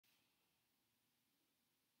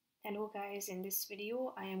Hello guys, in this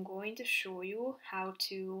video I am going to show you how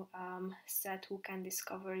to set who can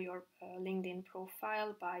discover your LinkedIn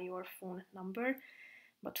profile by your phone number.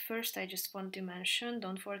 But first I just want to mention,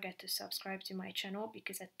 don't forget to subscribe to my channel,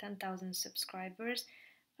 because at 10,000 subscribers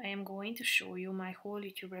I am going to show you my whole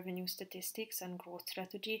YouTube revenue statistics and growth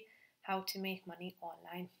strategy, how to make money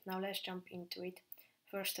online. Now let's jump into it.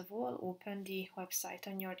 First of all, open the website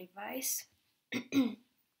on your device.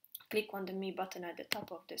 Click on the Me button at the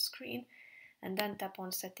top of the screen and then tap on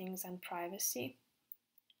Settings and Privacy.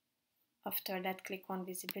 After that, click on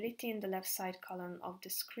Visibility in the left side column of the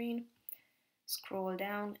screen. Scroll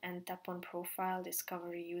down and tap on Profile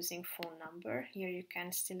Discovery using phone number. Here you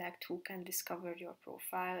can select who can discover your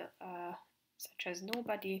profile, such as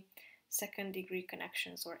nobody, second degree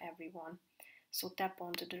connections, or everyone. So tap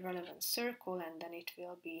onto the relevant circle and then it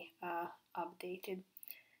will be updated.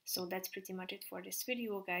 So that's pretty much it for this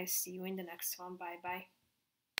video, guys. See you in the next one. Bye bye.